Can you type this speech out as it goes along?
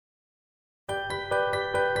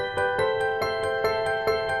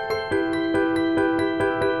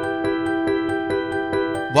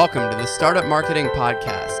Welcome to the Startup Marketing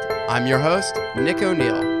Podcast. I'm your host, Nick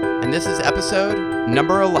O'Neill, and this is episode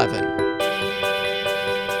number 11.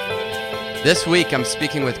 This week, I'm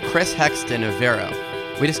speaking with Chris Hexton of Vero.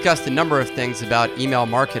 We discussed a number of things about email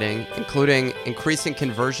marketing, including increasing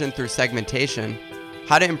conversion through segmentation,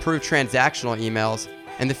 how to improve transactional emails,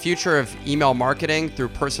 and the future of email marketing through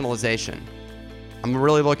personalization. I'm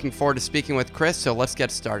really looking forward to speaking with Chris, so let's get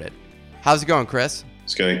started. How's it going, Chris?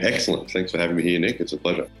 It's going excellent. Thanks for having me here, Nick. It's a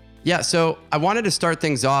pleasure. Yeah, so I wanted to start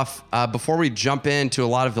things off before we jump into a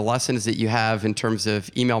lot of the lessons that you have in terms of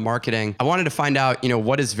email marketing. I wanted to find out,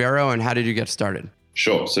 what is Vero and how did you get started?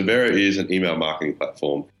 Sure. So Vero is an email marketing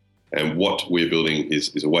platform, and what we're building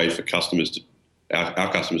is a way for our customers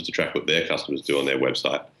to track what their customers do on their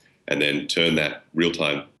website, and then turn that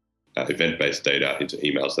real-time event-based data into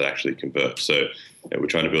emails that actually convert. So we're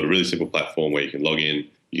trying to build a really simple platform where you can log in,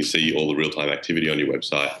 you can see all the real-time activity on your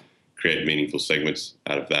website, create meaningful segments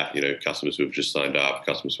out of that, customers who have just signed up,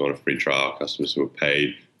 customers who want a free trial, customers who are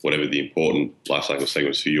paid, whatever the important lifecycle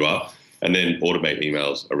segments for you are, and then automate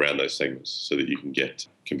emails around those segments so that you can get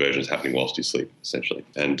conversions happening whilst you sleep, essentially.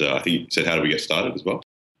 And I think you said, how do we get started as well?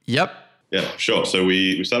 Yep. Yeah, sure. So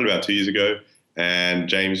we started about 2 years ago, and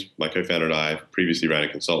James, my co-founder, and I previously ran a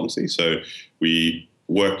consultancy. So we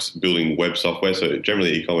worked building web software, so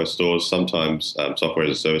generally e-commerce stores, sometimes software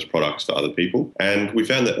as a service products for other people. And we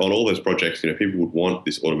found that on all those projects, people would want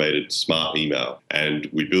this automated smart email, and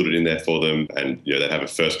we build it in there for them, and they'd have a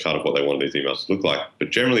first cut of what they want these emails to look like. But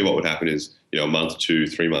generally what would happen is, a month, 2,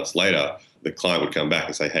 3 months later, the client would come back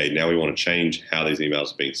and say, hey, now we want to change how these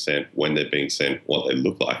emails are being sent, when they're being sent, what they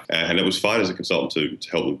look like. And it was fine as a consultant to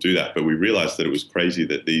help them do that, but we realized that it was crazy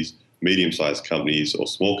that these medium-sized companies or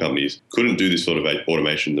small companies couldn't do this sort of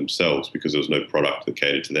automation themselves because there was no product that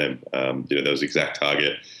catered to them. There was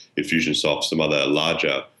ExactTarget, Infusionsoft, some other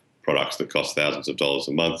larger products that cost thousands of dollars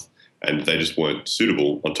a month, and they just weren't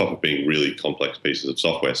suitable on top of being really complex pieces of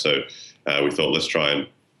software. So we thought, let's try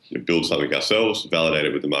and build something ourselves, validate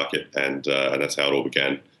it with the market, and that's how it all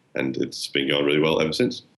began. And it's been going really well ever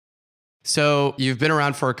since. So you've been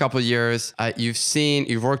around for a couple of years.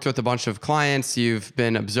 You've worked with a bunch of clients. You've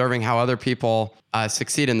been observing how other people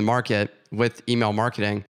succeed in the market with email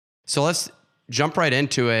marketing. So let's jump right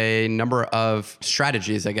into a number of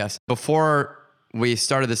strategies, I guess. Before we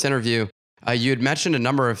started this interview, you had mentioned a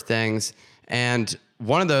number of things, and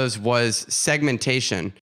one of those was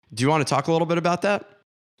segmentation. Do you want to talk a little bit about that?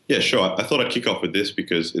 Yeah, sure. I thought I'd kick off with this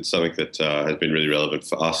because it's something that has been really relevant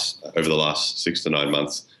for us over the last 6 to 9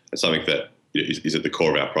 months. It's something that is at the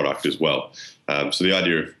core of our product as well. So the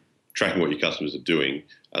idea of tracking what your customers are doing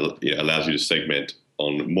allows you to segment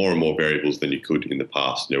on more and more variables than you could in the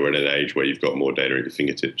past. We're at an age where you've got more data at your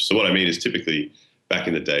fingertips. So what I mean is typically back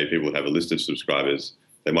in the day, people would have a list of subscribers.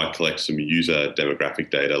 They might collect some user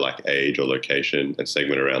demographic data like age or location and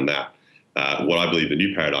segment around that. What I believe the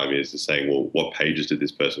new paradigm is saying, well, what pages did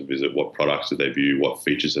this person visit? What products did they view? What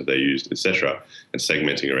features have they used, etc., and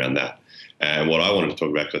segmenting around that. And what I wanted to talk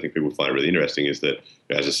about, because I think people would find it really interesting, is that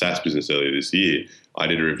as a SaaS business earlier this year, I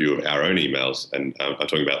did a review of our own emails, and I'm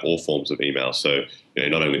talking about all forms of emails. So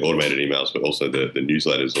not only automated emails, but also the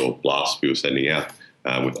newsletters or blasts we were sending out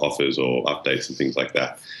with offers or updates and things like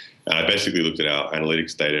that. And I basically looked at our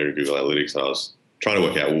analytics data in Google Analytics, and I was trying to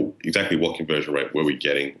work out exactly what conversion rate were we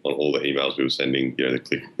getting on all the emails we were sending,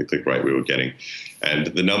 the click rate we were getting. And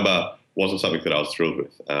the number wasn't something that I was thrilled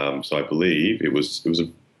with. So I believe it was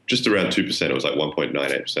just around 2%. It was like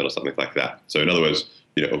 1.98% or something like that. So in other words,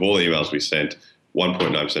 of all the emails we sent,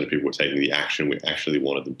 1.9% of people were taking the action we actually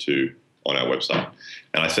wanted them to on our website.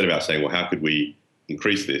 And I set about saying, well, how could we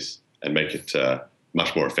increase this and make it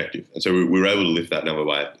much more effective? And so we were able to lift that number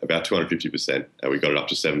by about 250%. And we got it up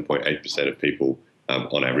to 7.8% of people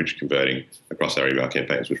on average converting across our email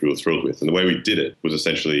campaigns, which we were thrilled with. And the way we did it was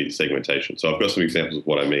essentially segmentation. So I've got some examples of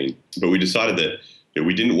what I mean. But we decided that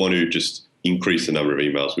we didn't want to just increase the number of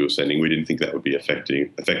emails we were sending. We didn't think that would be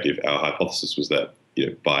effective. Our hypothesis was that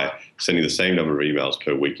by sending the same number of emails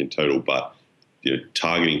per week in total, but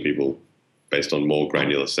targeting people based on more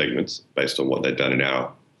granular segments, based on what they'd done in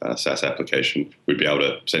our SaaS application, we'd be able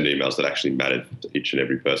to send emails that actually mattered to each and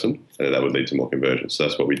every person, and that would lead to more conversions. So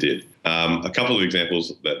that's what we did. A couple of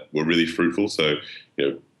examples that were really fruitful. So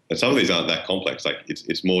and some of these aren't that complex. Like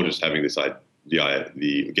it's more just having this idea,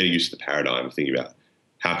 getting used to the paradigm, thinking about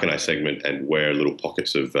how can I segment and where little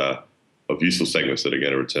pockets of useful segments that are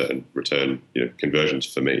going to return conversions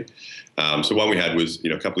for me. So one we had was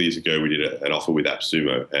a couple of years ago we did an offer with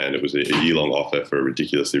AppSumo, and it was a year-long offer for a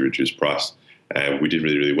ridiculously reduced price. And we did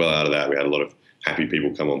really, really well out of that. We had a lot of happy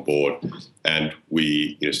people come on board, and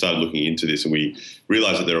we started looking into this, and we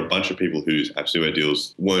realized that there are a bunch of people whose AppSumo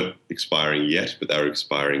deals weren't expiring yet, but they were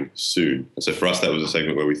expiring soon. And so for us, that was a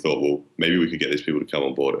segment where we thought, well, maybe we could get these people to come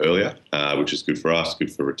on board earlier, which is good for us,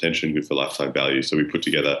 good for retention, good for lifetime value. So we put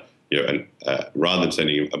together, rather than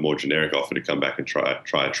sending a more generic offer to come back and try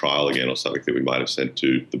a trial again, or something that we might have sent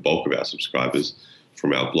to the bulk of our subscribers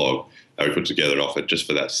from our blog, we put together an offer just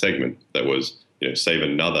for that segment that was, save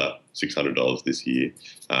another $600 this year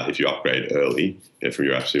if you upgrade early from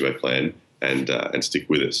your AppSumo plan and stick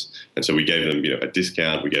with us. And so we gave them a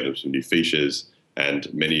discount, we gave them some new features,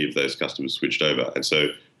 and many of those customers switched over. And so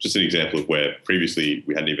just an example of where previously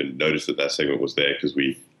we hadn't even noticed that segment was there because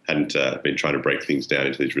we hadn't been trying to break things down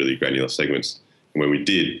into these really granular segments. And when we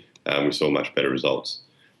did, we saw much better results.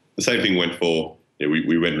 The same thing went for,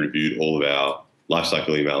 we went and reviewed all of our lifecycle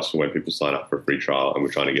emails for when people sign up for a free trial, and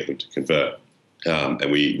we're trying to get them to convert.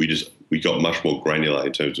 And we got much more granular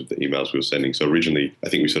in terms of the emails we were sending. So originally, I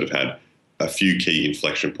think we sort of had a few key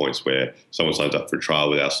inflection points where someone signs up for a trial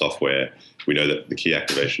with our software. We know that the key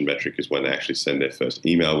activation metric is when they actually send their first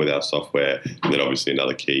email with our software. And then obviously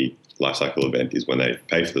another key lifecycle event is when they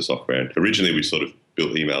pay for the software. And originally, we sort of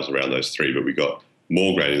built emails around those three, but we got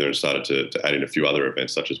more granular and started to add in a few other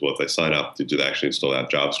events, such as, well, if they sign up, do they actually install our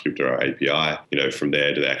JavaScript or our API? From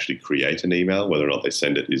there, do they actually create an email? Whether or not they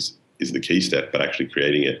send it is the key step, but actually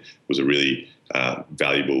creating it was a really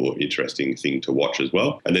valuable or interesting thing to watch as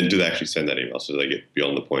well. And then do they actually send that email? So they get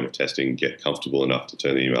beyond the point of testing, get comfortable enough to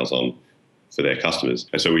turn the emails on for their customers.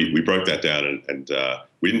 And so we broke that down, and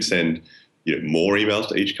we didn't send more emails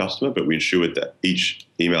to each customer, but we ensured that each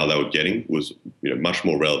email they were getting was much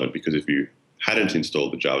more relevant, because if you hadn't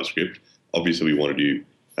installed the JavaScript, obviously we wanted you,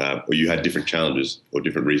 or you had different challenges or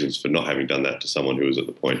different reasons for not having done that to someone who was at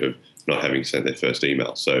the point of not having sent their first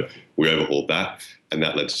email. So we overhauled that, and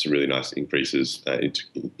that led to some really nice increases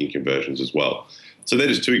in conversions as well. So they're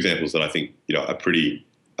just two examples that I think are pretty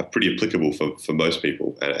applicable for most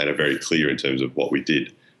people, and are very clear in terms of what we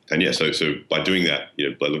did. And yeah, so by doing that,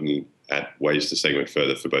 by looking at ways to segment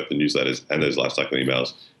further for both the newsletters and those lifecycle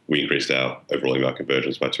emails, we increased our overall email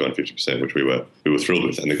conversions by 250%, which we were thrilled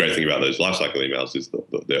with. And the great thing about those lifecycle emails is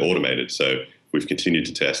that they're automated. So we've continued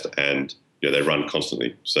to test, and they run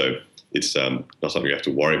constantly. So it's not something we have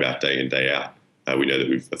to worry about day in, day out. We know that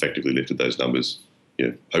we've effectively lifted those numbers,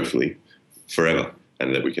 hopefully forever,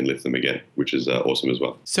 and that we can lift them again, which is awesome as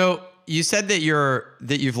well. So you said that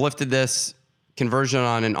you've lifted this conversion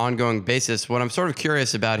on an ongoing basis. What I'm sort of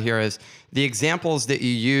curious about here is the examples that you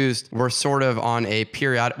used were sort of on a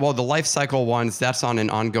periodic, well, the life cycle ones, that's on an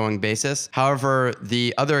ongoing basis. However,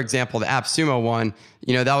 the other example, the AppSumo one,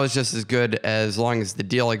 that was just as good as long as the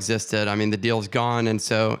deal existed. I mean, the deal's gone, and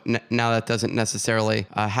so now that doesn't necessarily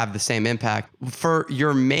have the same impact. For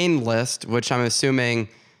your main list, which I'm assuming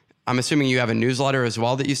you have a newsletter as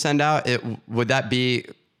well that you send out, would that be,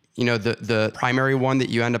 the primary one that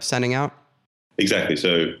you end up sending out? Exactly.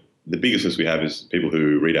 So the biggest list we have is people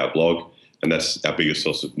who read our blog, and that's our biggest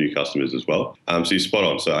source of new customers as well. So you're spot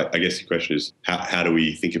on. So I guess the question is, how do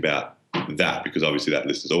we think about that? Because obviously that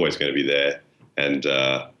list is always going to be there, and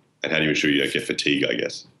how do you ensure you don't get fatigue, I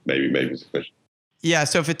guess, maybe is the question. Yeah,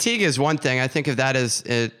 so fatigue is one thing. I think of that as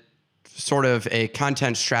sort of a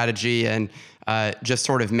content strategy, and just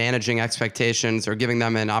sort of managing expectations, or giving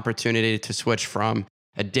them an opportunity to switch from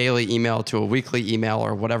a daily email to a weekly email,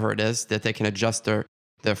 or whatever it is, that they can adjust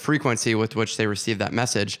the frequency with which they receive that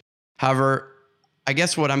message. However, I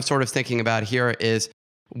guess what I'm sort of thinking about here is,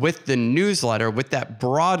 with the newsletter, with that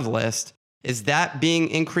broad list, is that being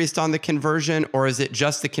increased on the conversion, or is it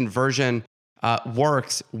just the conversion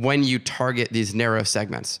works when you target these narrow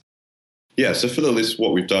segments? Yeah, so for the list,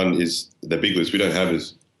 what we've done is, the big list we don't have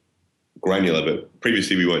as granular, but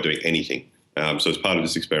previously we weren't doing anything. So as part of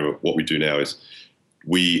this experiment, what we do now is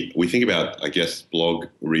we think about, I guess, blog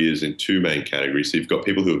readers in two main categories. So you've got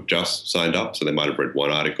people who have just signed up, so they might have read one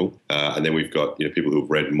article, and then we've got people who have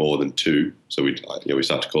read more than two. So we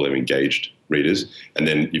start to call them engaged readers, and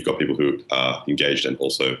then you've got people who are engaged and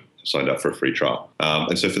also signed up for a free trial.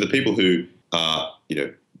 And so for the people who are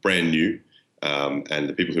brand new, and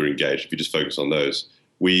the people who are engaged, if you just focus on those,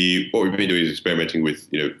 what we've been doing is experimenting with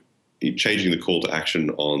changing the call to action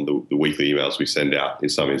on the weekly emails we send out in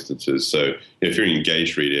some instances. So if you're an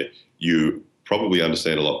engaged reader, you probably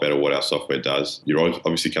understand a lot better what our software does. You're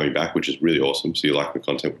obviously coming back, which is really awesome. So you like the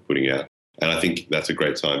content we're putting out. And I think that's a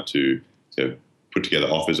great time to put together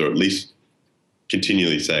offers, or at least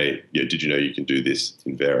continually say, did you know you can do this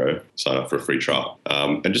in Vero? Sign up for a free trial.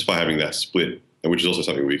 And just by having that split, which is also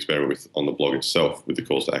something we experiment with on the blog itself, with the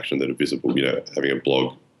calls to action that are visible, having a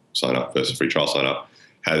blog sign up versus free trial sign up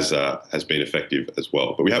has been effective as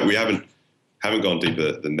well. But we haven't gone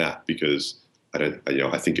deeper than that because I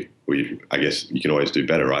think I guess you can always do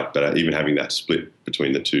better, right? But even having that split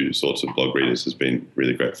between the two sorts of blog readers has been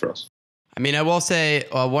really great for us. I mean, I will say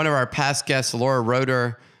one of our past guests, Laura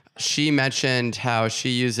Roeder, she mentioned how she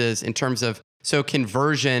uses in terms of, so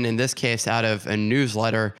conversion in this case out of a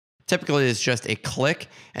newsletter typically is just a click,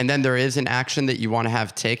 and then there is an action that you want to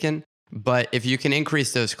have taken. But if you can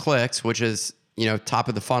increase those clicks, which is, top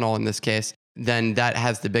of the funnel in this case, then that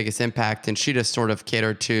has the biggest impact. And she just sort of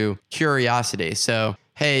catered to curiosity. So,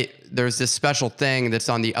 hey, there's this special thing that's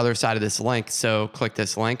on the other side of this link, so click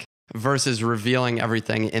this link, versus revealing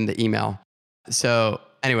everything in the email. So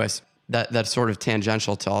anyways, that's sort of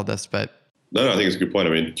tangential to all this, but. No, I think it's a good point.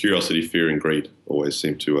 I mean, curiosity, fear, and greed always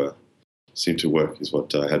seem to work, is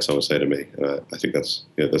what I had someone say to me. I think that's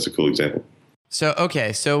a cool example.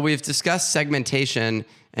 So we've discussed segmentation,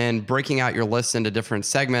 and breaking out your list into different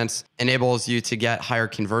segments enables you to get higher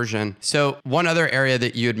conversion. So one other area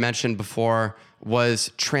that you had mentioned before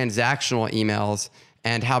was transactional emails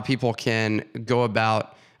and how people can go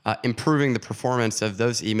about improving the performance of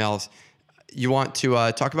those emails. You want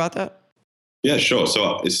to talk about that? Yeah, sure.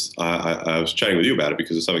 So I was chatting with you about it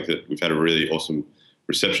because it's something that we've had a really awesome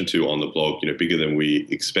reception to on the blog, bigger than we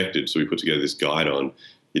expected. So we put together this guide on,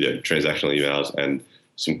 transactional emails and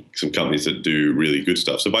some companies that do really good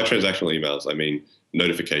stuff. So by transactional emails, I mean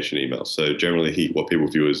notification emails. So generally what people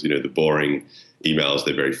view as, the boring emails,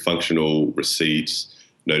 they're very functional, receipts,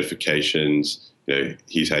 notifications,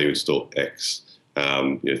 here's how you install X,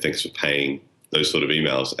 thanks for paying, those sort of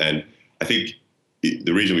emails. And I think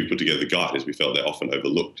the reason we put together the guide is we felt they're often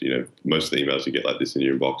overlooked. Most of the emails you get like this in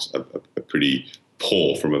your inbox are pretty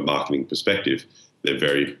poor from a marketing perspective. They're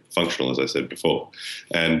very functional, as I said before.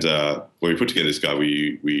 And when we put together this guide,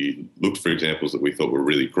 we looked for examples that we thought were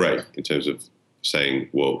really great in terms of saying,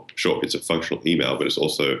 well, sure, it's a functional email, but it's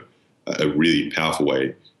also a really powerful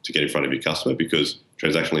way to get in front of your customer because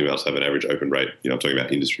transactional emails have an average open rate, I'm talking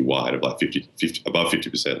about industry-wide, of like 50, above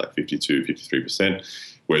 50%, like 52, 53%.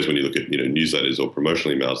 Whereas when you look at newsletters or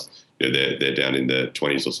promotional emails, they're down in the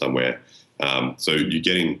 20s or somewhere. So you're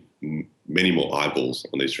getting many more eyeballs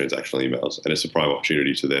on these transactional emails, and it's a prime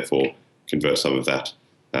opportunity to therefore convert some of that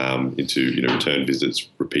into return visits,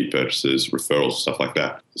 repeat purchases, referrals, stuff like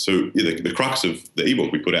that. So the crux of the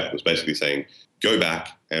ebook we put out was basically saying, go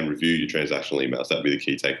back and review your transactional emails. That'd be the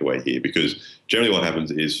key takeaway here, because generally what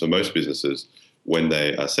happens is for most businesses, when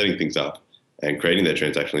they are setting things up and creating their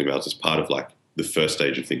transactional emails as part of like the first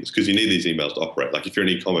stage of things, because you need these emails to operate. Like if you're an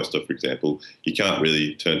e-commerce store, for example, you can't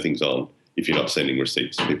really turn things on if you're not sending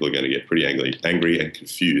receipts. People are going to get pretty angry and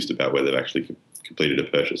confused about whether they've actually completed a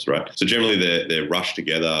purchase, right? So generally they're rushed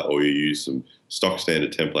together, or you use some stock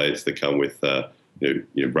standard templates that come with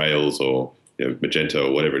Rails or Magento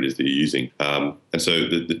or whatever it is that you're using. And so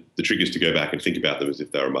the trick is to go back and think about them as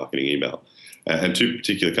if they were a marketing email. And two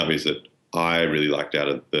particular companies that I really liked out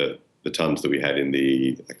of the tons that we had in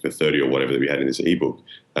the 30 or whatever that we had in this ebook.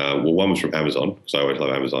 Well, one was from Amazon, because I always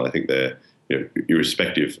love Amazon. I think they're,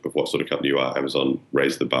 irrespective of what sort of company you are, Amazon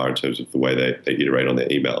raised the bar in terms of the way they iterate on their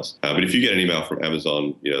emails. But if you get an email from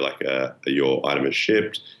Amazon, your item is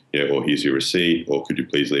shipped, or here's your receipt, or could you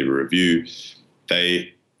please leave a review,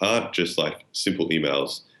 they aren't just like simple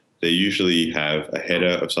emails. They usually have a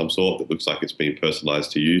header of some sort that looks like it's been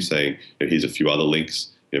personalized to you, saying, here's a few other links,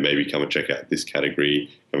 maybe come and check out this category,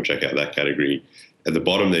 come and check out that category. At the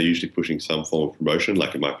bottom, they're usually pushing some form of promotion,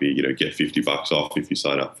 like it might be, get $50 off if you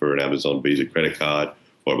sign up for an Amazon Visa credit card,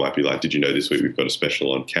 or it might be like, did you know this week we've got a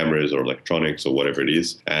special on cameras or electronics or whatever it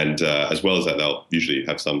is. And as well as that, they'll usually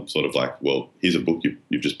have some sort of like, well, here's a book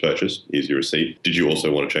you've just purchased, here's your receipt. Did you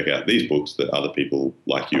also want to check out these books that other people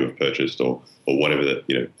like you have purchased, or whatever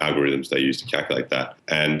the algorithms they use to calculate that.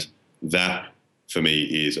 And that, for me,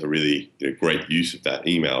 is a really great use of that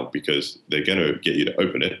email, because they're going to get you to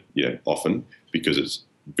open it, often, because it's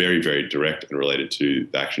very, very direct and related to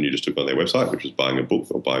the action you just took on their website, which was buying a book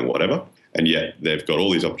or buying whatever. And yet they've got all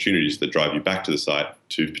these opportunities that drive you back to the site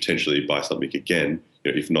to potentially buy something again,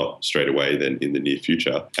 if not straight away, then in the near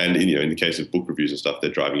future. And in the case of book reviews and stuff, they're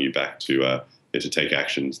driving you back to take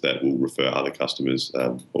actions that will refer other customers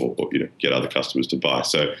or get other customers to buy.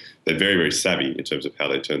 So they're very, very savvy in terms of how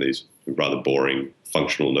they turn these rather boring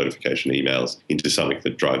functional notification emails into something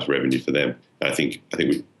that drives revenue for them. And I think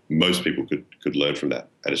most people could learn from that.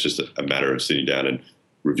 And it's just a matter of sitting down and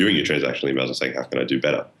reviewing your transactional emails and saying, how can I do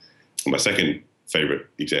better? And my second favorite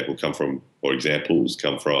examples come from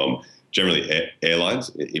generally airlines,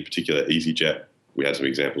 in particular EasyJet. We had some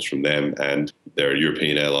examples from them, and they're a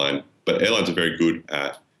European airline. But airlines are very good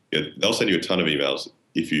at, they'll send you a ton of emails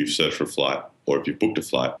if you search for a flight or if you've booked a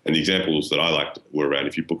flight. And the examples that I liked were around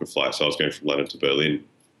if you book a flight. So I was going from London to Berlin,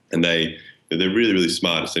 and they're really, really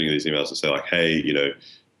smart at sending these emails to say like, hey,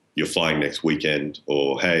 you're flying next weekend,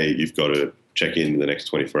 or hey, you've got to check in the next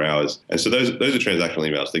 24 hours. And so those are transactional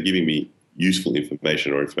emails. They're giving me useful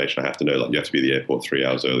information or information I have to know, like you have to be at the airport 3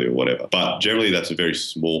 hours early or whatever. But generally that's a very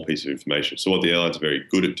small piece of information. So what the airlines are very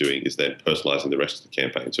good at doing is then personalizing the rest of the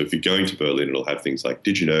campaign. So if you're going to Berlin, it'll have things like,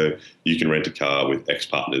 did you know you can rent a car with X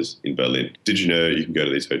partners in Berlin? Did you know you can go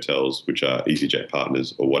to these hotels which are EasyJet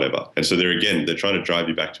partners or whatever? And so they're trying to drive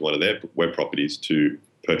you back to one of their web properties to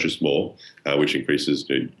purchase more, which increases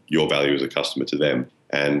your value as a customer to them.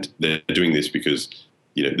 And they're doing this because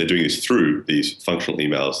they're doing this through these functional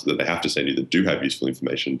emails that they have to send you that do have useful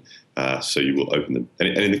information, so you will open them. And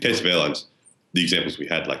in the case of airlines, the examples we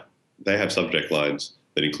had, like they have subject lines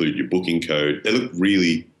that include your booking code. They look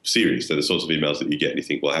really serious. They're the sorts of emails that you get and you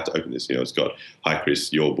think, well, I have to open this. It's got, hi,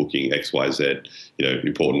 Chris, you're booking XYZ,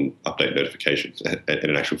 important update notifications. And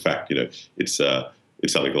in actual fact, it's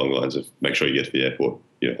something along the lines of make sure you get to the airport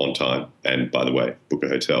on time. And by the way, book a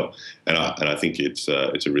hotel. And I think it's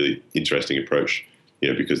a really interesting approach,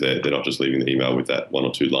 because they're not just leaving the email with that one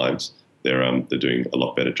or two lines. They're doing a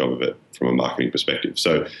lot better job of it from a marketing perspective.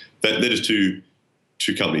 So they're just two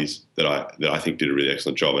companies that I think did a really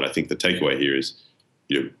excellent job. And I think the takeaway here is,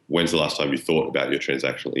 when's the last time you thought about your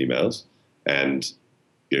transactional emails, and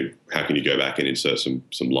how can you go back and insert some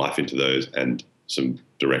life into those and some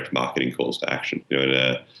direct marketing calls to action.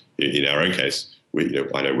 In our own case,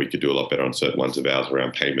 I know we could do a lot better on certain ones of ours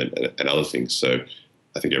around payment and other things. So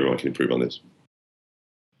I think everyone can improve on this.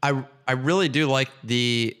 I really do like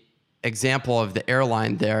the example of the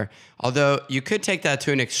airline there. Although you could take that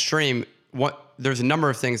to an extreme. There's a number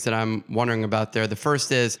of things that I'm wondering about there. The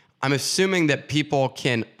first is I'm assuming that people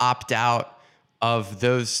can opt out of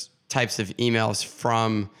those types of emails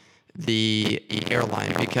from the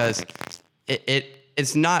airline because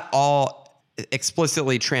it's not all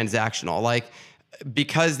explicitly transactional. Like,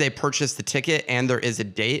 because they purchased the ticket and there is a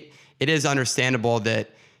date, it is understandable that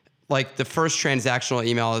like the first transactional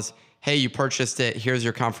email is, hey, you purchased it, here's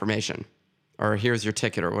your confirmation, or here's your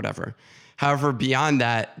ticket or whatever. However, beyond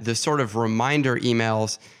that, the sort of reminder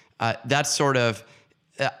emails, that's sort of,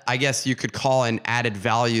 I guess you could call an added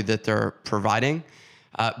value that they're providing.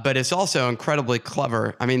 But it's also incredibly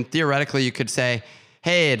clever. I mean, theoretically, you could say,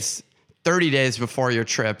 hey, it's 30 days before your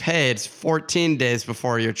trip. Hey, it's 14 days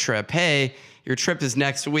before your trip. Hey, your trip is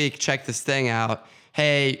next week. Check this thing out.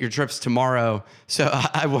 Hey, your trip's tomorrow. So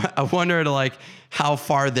I wondered like how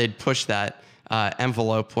far they'd push that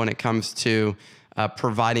envelope when it comes to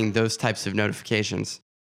providing those types of notifications.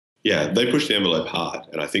 Yeah, they push the envelope hard.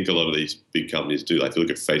 And I think a lot of these big companies do. Like, if you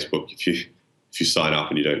look at Facebook, if you sign up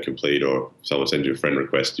and you don't complete, or someone sends you a friend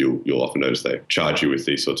request, you'll often notice they charge you with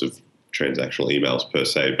these sorts of transactional emails per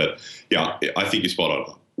se. But yeah, I think you're spot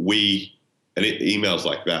on. Emails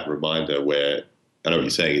like that reminder where, I know what you're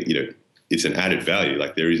saying, it's an added value.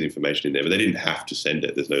 Like, there is information in there, but they didn't have to send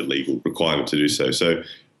it. There's no legal requirement to do so. So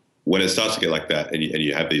when it starts to get like that, and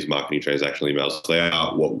you have these marketing transactional emails, they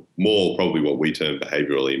are probably what we term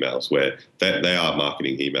behavioral emails, where they are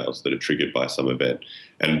marketing emails that are triggered by some event.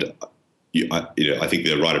 And I think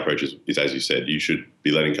the right approach is, as you said, you should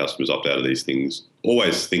be letting customers opt out of these things.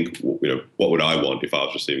 Always think, what would I want if I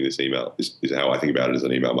was receiving this email? Is how I think about it as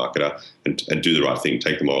an email marketer, and do the right thing,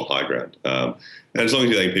 take the moral high ground. And as long as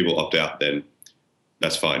you're letting people opt out, then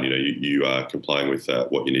that's fine. You are complying with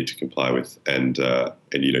what you need to comply with, and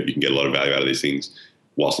you can get a lot of value out of these things,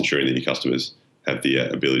 whilst ensuring that your customers have the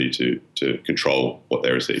ability to control what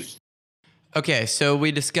they receive. Okay, so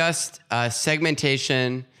we discussed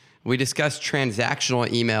segmentation. We discussed transactional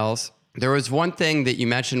emails. There was one thing that you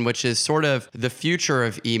mentioned, which is sort of the future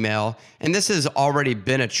of email. And this has already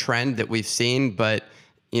been a trend that we've seen, but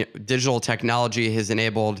digital technology has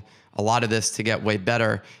enabled a lot of this to get way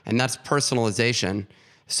better, and that's personalization.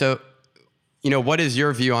 So, what is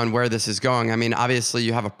your view on where this is going? I mean, obviously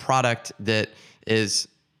you have a product that is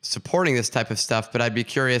supporting this type of stuff, but I'd be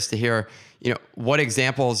curious to hear, what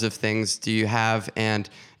examples of things do you have, and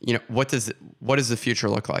what does the future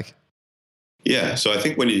look like? Yeah, so I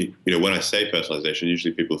think when I say personalization,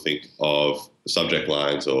 usually people think of subject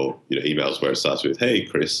lines or emails where it starts with, "Hey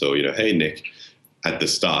Chris," or "Hey Nick," at the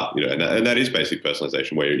start, and that is basic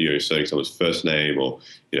personalization, where you're inserting someone's first name or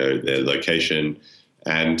their location,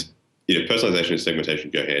 and personalization and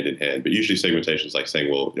segmentation go hand in hand. But usually segmentation is like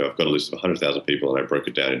saying, well, I've got a list of 100,000 people and I broke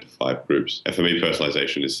it down into 5 groups. And for me,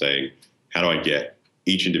 personalization is saying, how do I get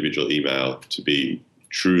each individual email to be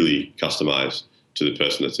truly customized to the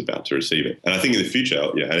person that's about to receive it? And I think in the future,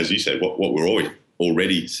 and as you said, what we're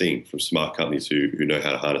already seeing from smart companies who know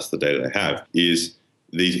how to harness the data they have is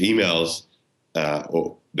these emails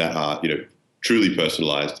that are truly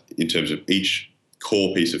personalized in terms of each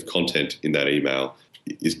core piece of content in that email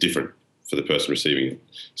is different for the person receiving it.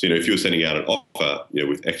 So, if you were sending out an offer,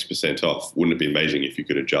 with X% off, wouldn't it be amazing if you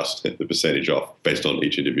could adjust the percentage off based on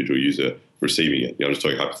each individual user receiving it? I'm just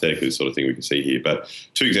talking hypothetically, the sort of thing we can see here. But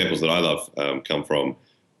two examples that I love come from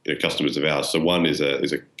customers of ours. So one is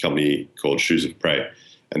a company called Shoes of Prey,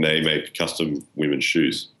 and they make custom women's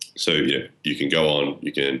shoes. So, you can go on,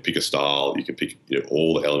 you can pick a style, you can pick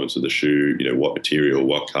all the elements of the shoe, what material,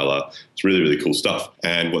 what color. It's really, really cool stuff.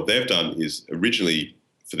 And what they've done is originally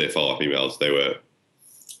for their follow-up emails, they were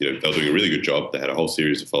doing a really good job. They had a whole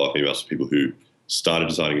series of follow-up emails for people who started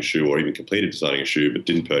designing a shoe or even completed designing a shoe but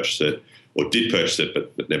didn't purchase it, or did purchase it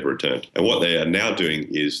but never returned. And what they are now doing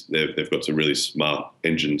is they've got some really smart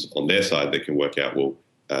engines on their side that can work out,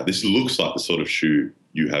 this looks like the sort of shoe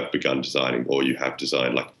you have begun designing or you have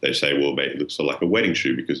designed. Like they say, well, mate, it looks sort of like a wedding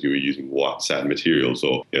shoe because you were using white satin materials,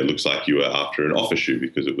 or it looks like you were after an office shoe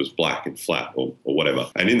because it was black and flat or whatever.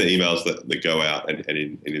 And in the emails that go out and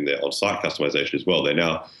in their on-site customization as well, they're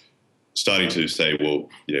now starting to say, well,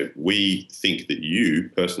 we think that you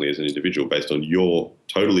personally as an individual, based on your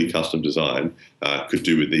totally custom design, could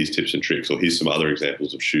do with these tips and tricks, or here's some other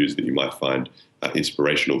examples of shoes that you might find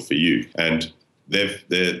inspirational for you. And they've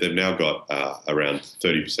now got around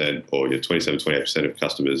 30% or 27, 28% of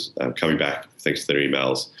customers coming back thanks to their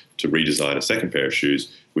emails to redesign a second pair of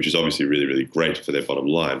shoes, which is obviously really, really great for their bottom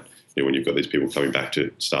line when you've got these people coming back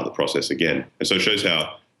to start the process again. And so it shows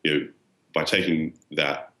how by taking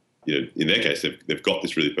that, in their case, they've got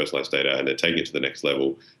this really personalized data and they're taking it to the next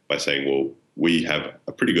level by saying, well, we have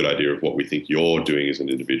a pretty good idea of what we think you're doing as an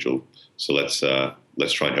individual. So let's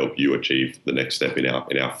try and help you achieve the next step in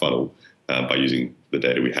our funnel by using the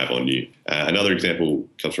data we have on you. Another example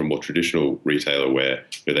comes from a more traditional retailer where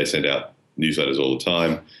they send out newsletters all the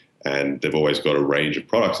time, and they've always got a range of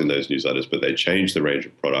products in those newsletters, but they change the range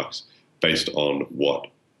of products based on what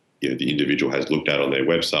the individual has looked at on their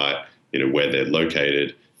website, where they're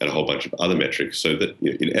located, and a whole bunch of other metrics, so that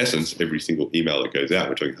in essence, every single email that goes out,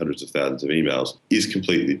 we're talking hundreds of thousands of emails, is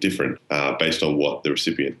completely different based on what the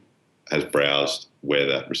recipient has browsed, where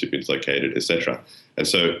that recipient's located, etc. And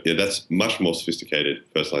so that's much more sophisticated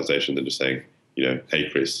personalization than just saying, hey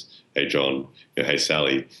Chris, hey John, hey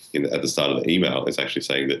Sally at the start of the email. It's actually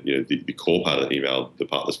saying that the core part of the email, the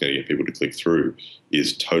part that's going to get people to click through,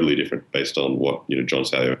 is totally different based on what John,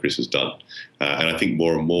 Sally, or Chris has done. And I think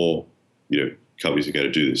more and more companies are going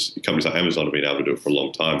to do this. Companies like Amazon have been able to do it for a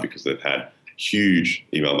long time because they've had huge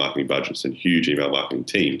email marketing budgets and huge email marketing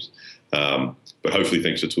teams. But hopefully,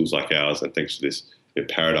 thanks to tools like ours and thanks to this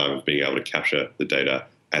paradigm of being able to capture the data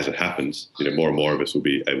as it happens, more and more of us will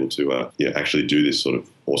be able to actually do this sort of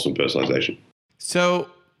awesome personalization. So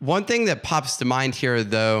one thing that pops to mind here,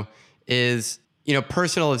 though, is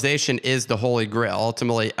personalization is the holy grail.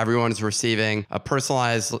 Ultimately, everyone's receiving a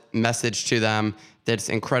personalized message to them that's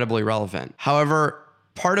incredibly relevant. However,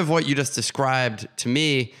 part of what you just described to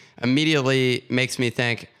me immediately makes me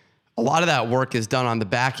think a lot of that work is done on the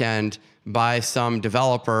back end by some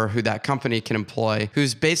developer who that company can employ,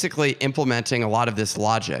 who's basically implementing a lot of this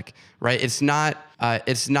logic, right? It's not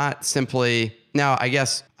simply, now I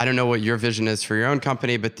guess, I don't know what your vision is for your own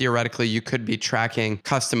company, but theoretically you could be tracking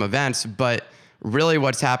custom events, but really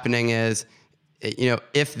what's happening is,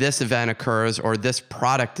 if this event occurs or this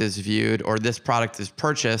product is viewed or this product is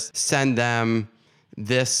purchased, send them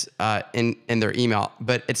this in their email.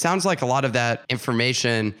 But it sounds like a lot of that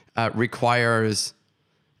information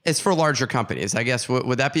it's for larger companies, I guess.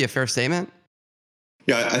 Would that be a fair statement?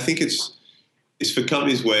 Yeah, I think it's for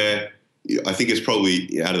companies where I think it's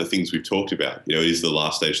probably out of the things we've talked about. It is the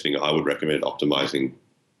last stage thing I would recommend optimizing,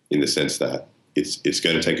 in the sense that it's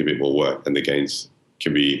going to take a bit more work and the gains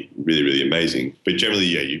can be really, really amazing. But generally,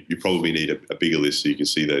 you probably need a bigger list so you can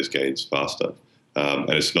see those gains faster. And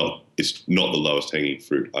it's not the lowest hanging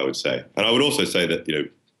fruit, I would say. And I would also say that,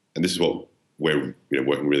 and this is what we're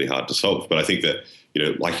working really hard to solve. But I think that,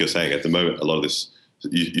 like you're saying, at the moment, a lot of this,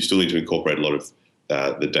 you still need to incorporate a lot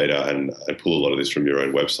of the data and pull a lot of this from your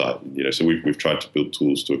own website. So we've tried to build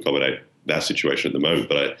tools to accommodate that situation at the moment.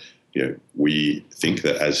 But we think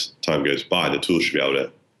that as time goes by, the tools should be able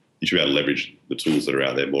to leverage the tools that are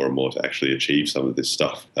out there more and more to actually achieve some of this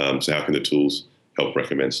stuff. So how can the tools help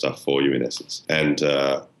recommend stuff for you, in essence? And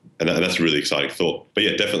that's a really exciting thought. But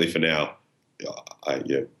yeah, definitely for now,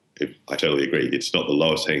 I totally agree. It's not the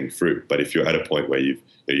lowest hanging fruit, but if you're at a point where you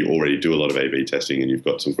already do a lot of A/B testing and you've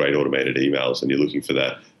got some great automated emails and you're looking for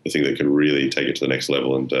the thing that can really take it to the next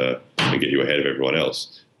level and get you ahead of everyone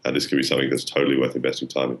else, this can be something that's totally worth investing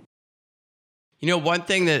time in. You know, one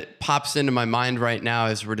thing that pops into my mind right now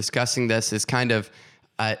as we're discussing this is kind of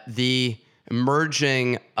the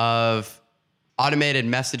merging of automated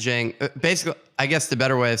messaging. Basically, I guess the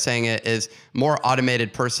better way of saying it is more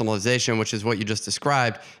automated personalization, which is what you just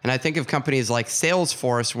described. And I think of companies like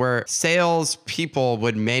Salesforce, where sales people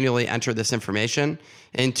would manually enter this information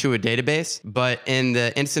into a database. But in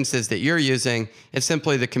the instances that you're using, it's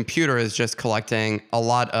simply the computer is just collecting a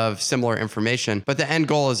lot of similar information, but the end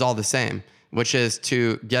goal is all the same, which is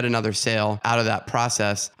to get another sale out of that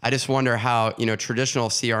process. I just wonder how, traditional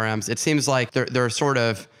CRMs, it seems like they're sort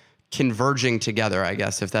of converging together, I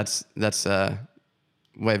guess, if that's a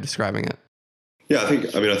way of describing it. Yeah, I think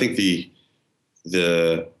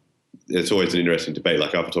it's always an interesting debate.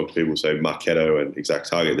 Like I've talked to people who say Marketo and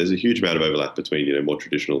ExactTarget. There's a huge amount of overlap between more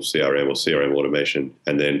traditional CRM or CRM automation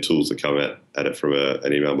and then tools that come at it from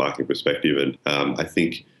an email marketing perspective. And I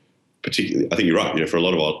think you're right. For a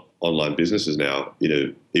lot of online businesses now,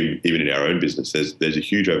 even in our own business, there's a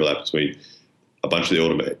huge overlap between a bunch of the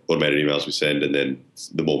automated emails we send and then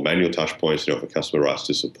the more manual touch points, if a customer writes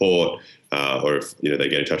to support or if, they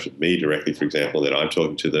get in touch with me directly, for example, then I'm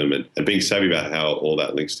talking to them and being savvy about how all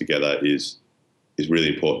that links together is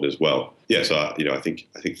really important as well. Yeah. So, I think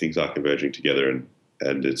things are converging together and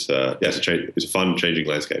it's a fun changing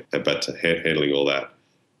landscape, but handling all that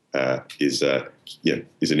is an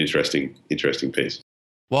interesting piece.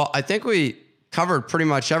 Well, I think we covered pretty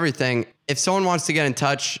much everything. If someone wants to get in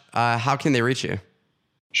touch, how can they reach you?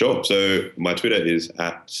 Sure. So my Twitter is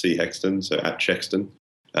 @chexton, so @chexton,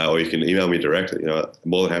 or you can email me directly. I'm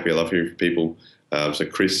more than happy. I love hearing from people. So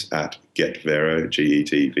Chris @getvero,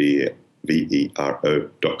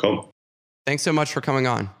 GETVERO.com. Thanks so much for coming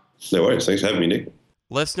on. No worries. Thanks for having me, Nick.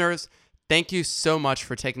 Listeners, thank you so much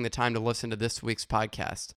for taking the time to listen to this week's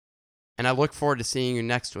podcast. And I look forward to seeing you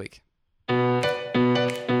next week.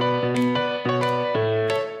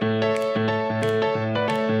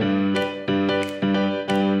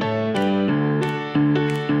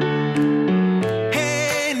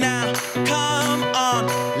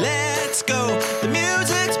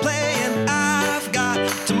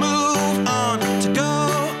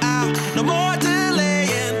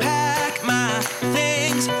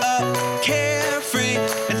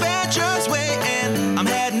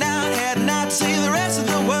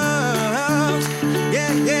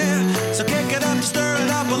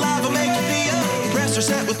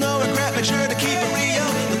 Set with no regret, make sure to keep it real.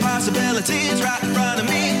 The possibilities right in front of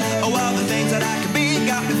me. Oh, all the things that I could be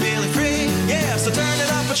got me feeling free. Yeah, so turn it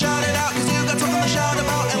up and shout it out, 'cause you got something to shout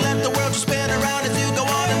about. And let the world just spin around as you go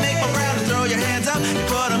on and make